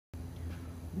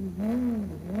HeadGames!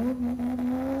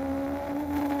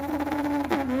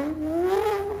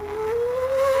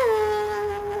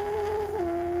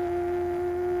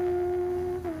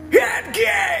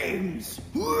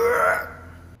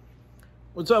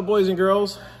 What's up, boys and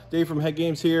girls? Dave from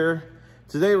HeadGames here.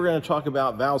 Today we're going to talk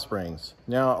about valve springs.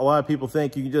 Now, a lot of people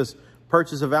think you can just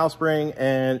purchase a valve spring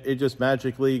and it just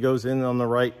magically goes in on the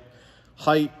right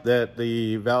height that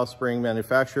the valve spring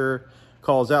manufacturer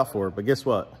calls out for. But guess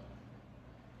what?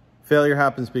 Failure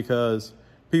happens because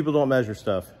people don't measure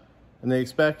stuff and they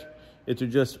expect it to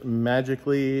just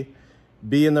magically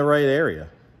be in the right area.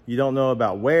 You don't know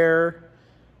about where,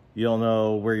 you don't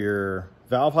know where your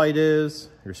valve height is,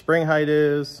 your spring height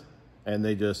is, and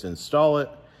they just install it,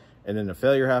 and then the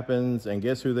failure happens, and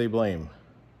guess who they blame?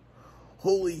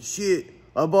 Holy shit,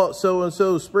 I bought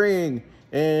so-and-so spring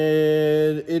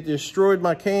and it destroyed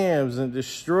my cams and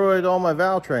destroyed all my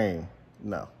valve train.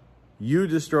 No, you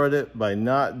destroyed it by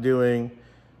not doing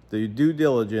the due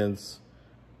diligence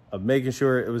of making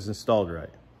sure it was installed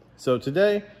right. So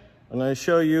today, I'm going to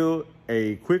show you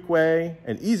a quick way,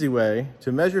 an easy way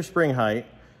to measure spring height.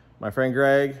 My friend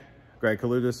Greg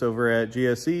Kaludis over at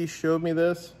GSC showed me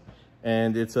this,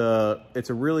 and it's a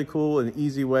really cool and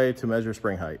easy way to measure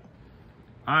spring height.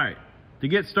 All right, to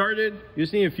get started, you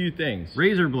just need a few things.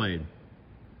 Razor blade,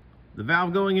 the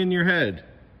valve going in your head,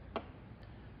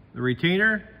 the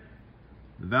retainer,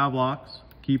 the valve locks,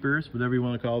 keepers, whatever you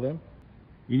want to call them.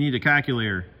 You need a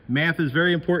calculator. Math is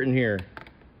very important here.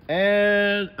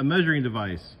 And a measuring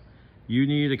device. You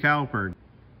need a caliper.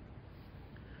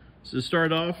 So to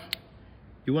start off,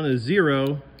 you want to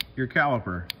zero your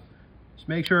caliper. Just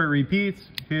make sure it repeats.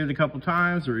 Hit it a couple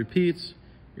times, it repeats.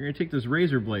 You're going to take this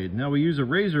razor blade. Now we use a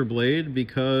razor blade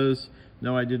because,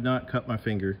 no, I did not cut my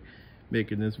finger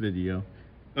making this video.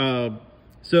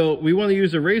 So we want to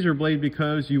use a razor blade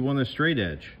because you want a straight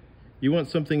edge. You want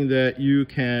something that you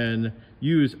can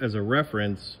use as a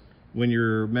reference when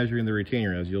you're measuring the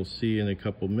retainer, as you'll see in a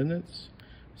couple minutes.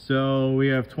 So we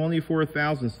have 24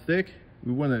 thousandths thick.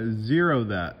 We want to zero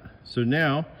that. So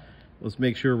now let's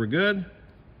make sure we're good.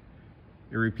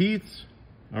 It repeats.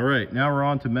 All right, now we're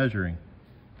on to measuring.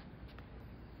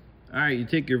 All right, you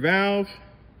take your valve,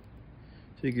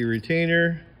 take your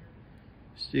retainer,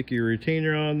 stick your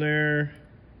retainer on there,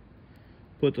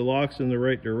 put the locks in the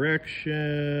right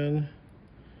direction,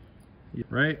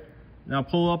 right? Now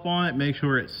pull up on it, make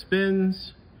sure it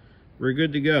spins. We're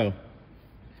good to go.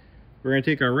 We're gonna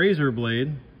take our razor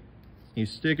blade, you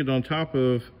stick it on top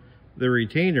of the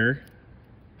retainer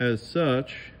as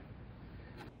such.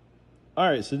 All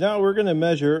right, so now we're gonna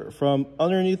measure from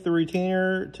underneath the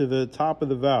retainer to the top of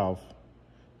the valve,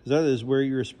 because that is where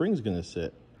your spring's gonna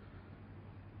sit.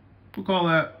 We'll call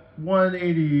that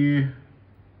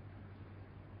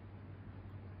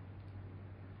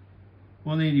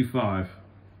 185,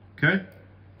 okay?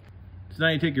 So now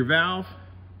you take your valve,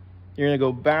 you're gonna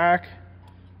go back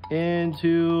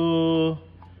into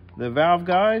the valve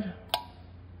guide.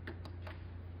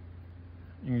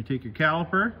 You're gonna take your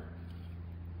caliper.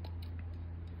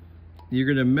 You're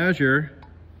gonna measure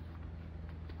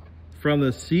from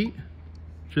the seat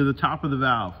to the top of the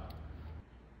valve.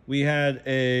 We had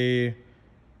a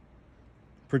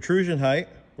protrusion height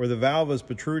where the valve was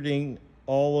protruding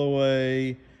all the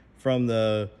way from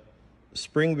the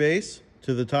spring base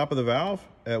to the top of the valve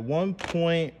at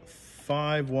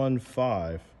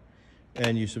 1.515.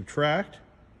 And you subtract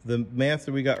the math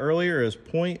that we got earlier is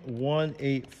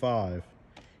 0.185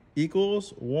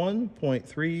 equals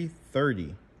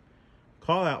 1.330.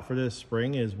 Call out for this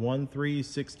spring is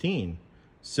 1316.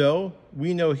 So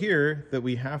we know here that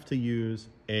we have to use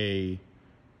a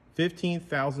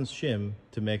 15,000th shim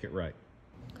to make it right.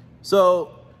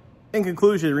 So in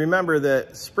conclusion, remember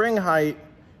that spring height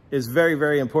is very,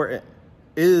 very important.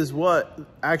 It is what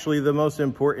actually the most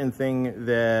important thing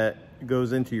that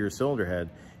goes into your cylinder head.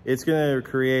 It's going to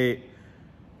create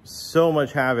so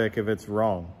much havoc if it's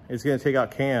wrong. It's going to take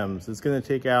out cams. It's going to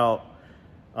take out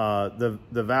the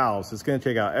valves. It's going to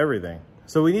take out everything.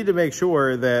 So we need to make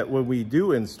sure that when we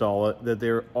do install it, that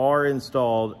they are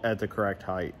installed at the correct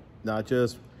height, not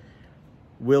just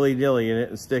willy-nilly in it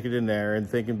and stick it in there and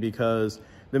thinking because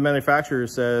the manufacturer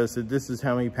says that this is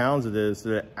how many pounds it is,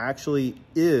 that it actually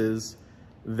is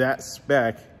that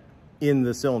spec in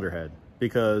the cylinder head,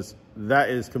 because that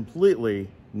is completely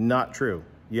not true.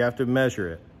 You have to measure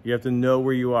it. You have to know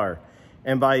where you are.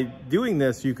 And by doing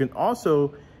this, you can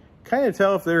also kind of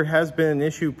tell if there has been an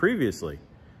issue previously.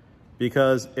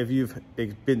 Because if you've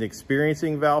been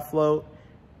experiencing valve float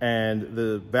and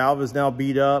the valve is now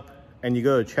beat up and you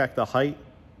go to check the height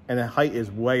and the height is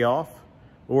way off,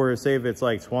 or say if it's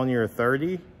like 20 or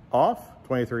 30 off,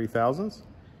 23 thousandths,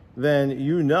 then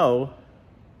you know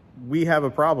we have a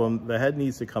problem. The head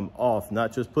needs to come off,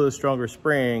 not just put a stronger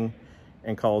spring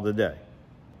and call it a day.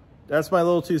 That's my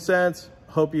little 2 cents.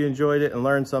 Hope you enjoyed it and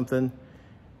learned something.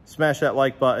 Smash that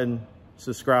like button,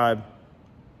 subscribe.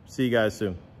 See you guys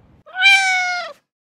soon.